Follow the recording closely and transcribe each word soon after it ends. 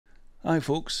Hi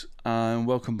folks, and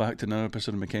welcome back to another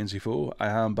episode of Mackenzie Foe. I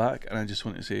am back, and I just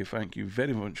want to say thank you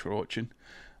very much for watching,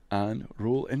 and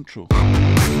roll intro.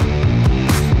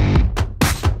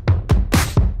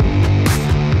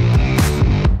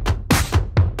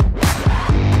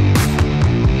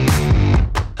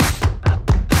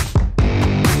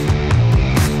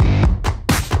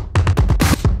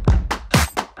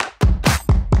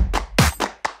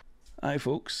 Hi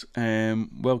folks,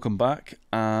 welcome back,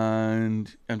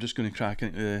 and I'm just going to crack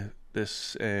into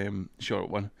this short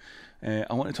one. I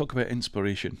want to talk about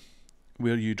inspiration,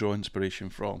 where you draw inspiration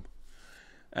from.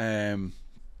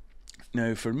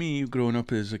 Now for me, growing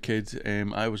up as a kid,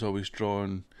 I was always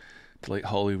drawn to like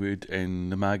Hollywood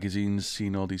and the magazines,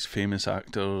 seeing all these famous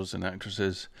actors and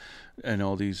actresses and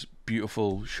all these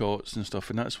beautiful shots and stuff,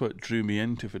 and that's what drew me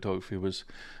into photography, was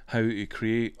how to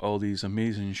create all these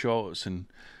amazing shots and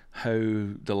how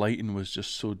the lighting was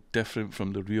just so different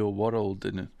from the real world,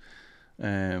 and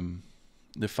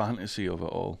the fantasy of it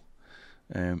all,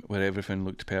 where everything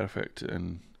looked perfect,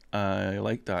 and I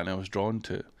liked that and I was drawn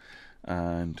to it.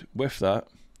 And with that,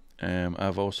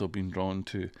 I've also been drawn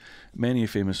to many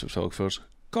famous photographers'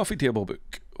 coffee table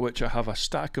book, which I have a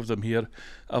stack of them here.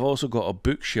 I've also got a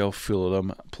bookshelf full of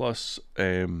them, plus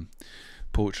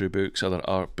poetry books, other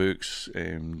art books,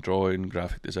 drawing,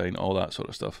 graphic design, all that sort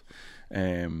of stuff.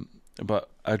 But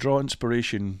I draw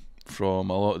inspiration from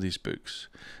a lot of these books.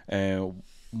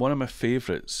 One of my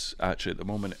favourites actually at the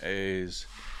moment is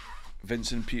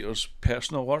Vincent Peter's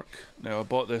personal work. Now I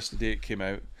bought this the day it came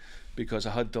out because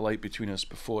I had The Light Between Us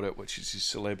before it, which is his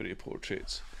celebrity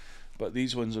portraits. But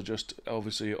these ones are just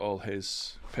obviously all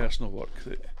his personal work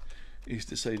that he's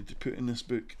decided to put in this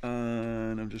book,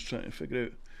 and I'm just trying to figure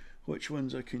out which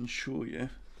ones I can show you.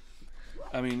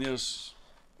 I mean, there's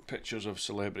pictures of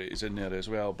celebrities in there as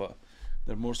well, but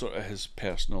they're more sort of his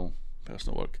personal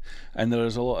work, and there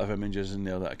is a lot of images in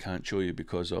there that I can't show you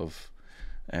because of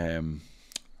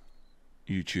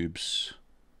YouTube's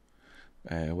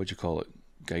what do you call it,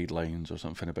 guidelines or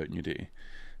something about nudity.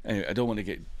 Anyway, I don't want to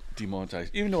get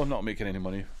demonetized, even though I'm not making any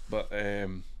money, but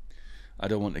I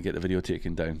don't want to get the video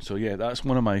taken down. So yeah, that's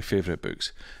one of my favourite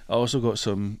books. I also got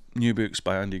some new books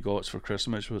by Andy Gotts for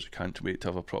Christmas, which I can't wait to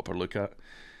have a proper look at,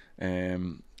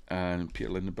 and Peter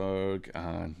Lindbergh,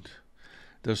 and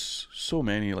there's so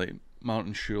many, like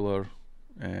Martin Schuler,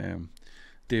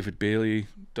 David Bailey,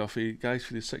 Duffy, guys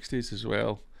for the 60s as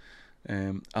well.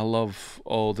 I love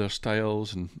all their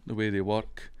styles and the way they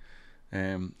work.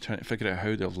 Trying to figure out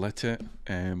how they've lit it,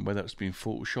 whether it's been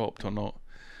photoshopped or not.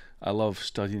 I love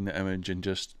studying the image and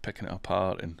just picking it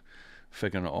apart and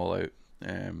figuring it all out.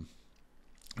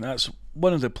 That's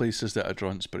one of the places that I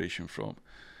draw inspiration from.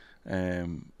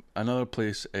 Another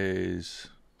place is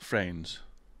friends.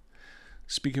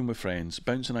 Speaking with friends,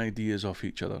 bouncing ideas off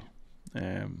each other.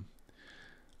 And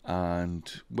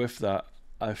with that,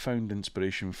 I found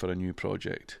inspiration for a new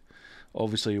project.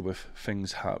 Obviously with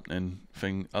things happening,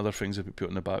 other things have been put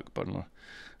on the back burner.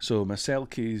 So my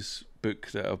Selkie's book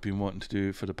that I've been wanting to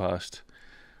do for the past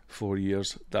 4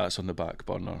 years, that's on the back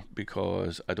burner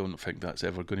because I don't think that's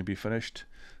ever going to be finished,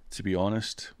 to be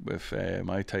honest, with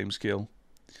my time scale.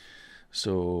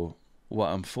 So what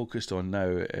I'm focused on now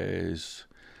is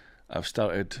I've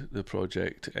started the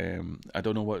project. I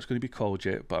don't know what it's going to be called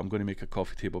yet, but I'm going to make a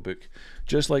coffee table book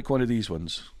just like one of these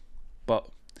ones, but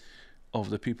of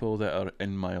the people that are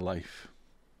in my life.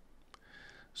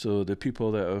 So the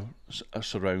people that are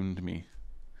surround me,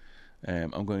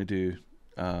 I'm going to do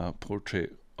a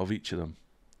portrait of each of them,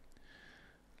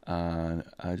 and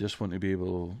I just want to be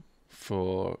able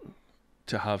to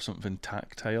have something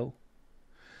tactile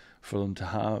for them to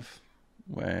have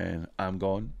when I'm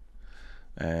gone.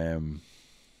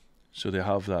 So they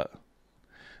have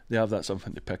that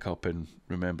something to pick up and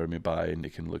remember me by, and they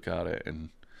can look at it and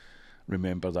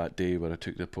remember that day where I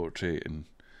took the portrait, and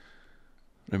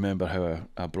remember how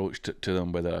I broached it to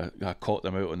them, whether I caught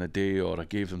them out on the day or I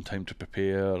gave them time to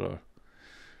prepare, or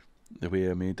the way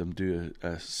I made them do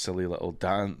a silly little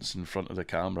dance in front of the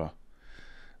camera.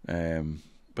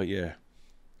 But yeah,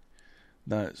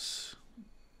 that's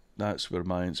where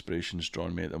my inspiration's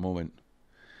drawn me at the moment.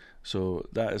 So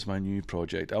that is my new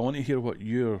project. I want to hear what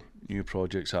your new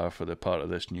projects are for the part of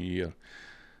this new year.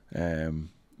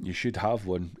 You should have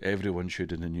one. Everyone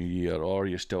should in the new year, or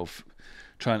you're still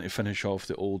trying to finish off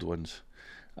the old ones.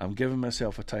 I'm giving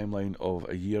myself a timeline of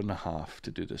 1.5 years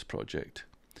to do this project.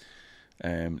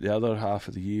 The other half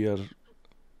of the year,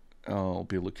 I'll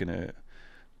be looking at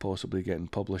possibly getting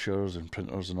publishers and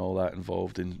printers and all that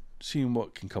involved and seeing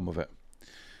what can come of it.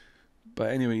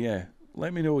 But anyway, yeah,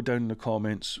 let me know down in the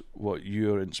comments what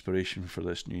your inspiration for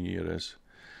this new year is.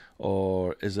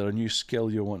 or is there a new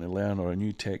skill you want to learn, or a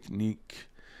new technique,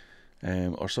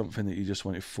 or something that you just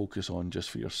want to focus on just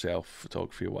for yourself,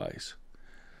 photography wise.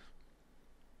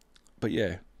 But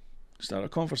yeah, start a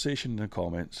conversation in the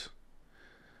comments.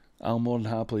 I'll more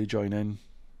than happily join in.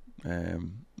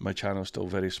 My channel's still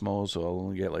very small, so I'll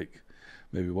only get like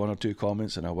maybe 1 or 2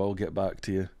 comments, and I will get back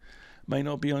to you. Might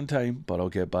not be on time, but I'll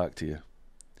get back to you.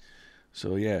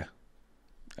 So yeah,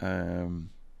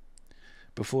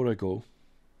 before I go,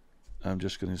 I'm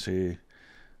just going to say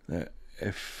that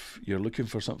if you're looking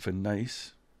for something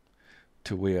nice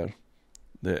to wear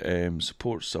that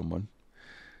supports someone,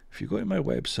 if you go to my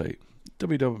website,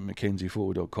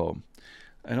 www.mackenziephoto.com,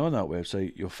 and on that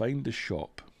website you'll find the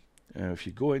shop. If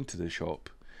you go into the shop,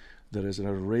 there is an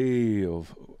array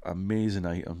of amazing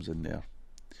items in there.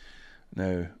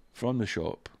 Now, from the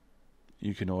shop,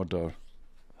 you can order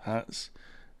hats,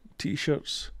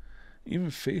 t-shirts,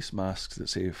 even face masks that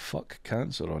say "fuck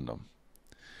cancer" on them.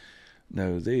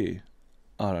 Now, they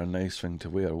are a nice thing to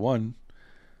wear. One,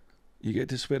 you get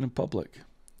to swear in public.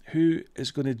 Who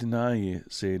is going to deny you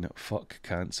saying "fuck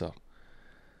cancer"?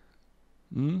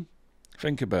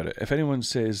 Think about it. If anyone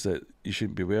says that you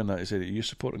shouldn't be wearing that, they say that you're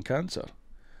supporting cancer.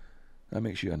 That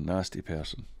makes you a nasty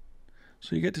person.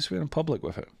 So you get to swear in public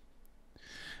with it.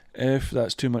 If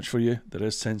that's too much for you, there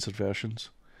is censored versions.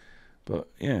 But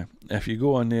yeah, if you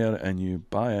go on there and you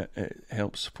buy it, it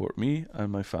helps support me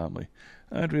and my family.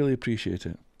 I'd really appreciate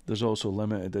it. There's also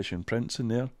limited edition prints in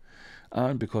there.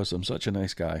 And because I'm such a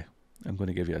nice guy, I'm going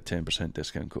to give you a 10%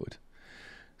 discount code.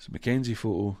 It's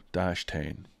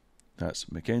MackenziePhoto-10. That's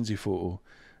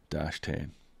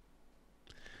MackenziePhoto-10.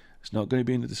 It's not going to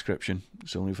be in the description.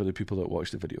 It's only for the people that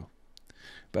watch the video.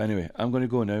 But anyway, I'm going to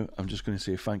go now. I'm just going to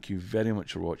say thank you very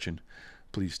much for watching.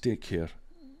 Please take care,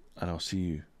 and I'll see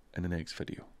you in the next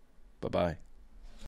video. Bye-bye.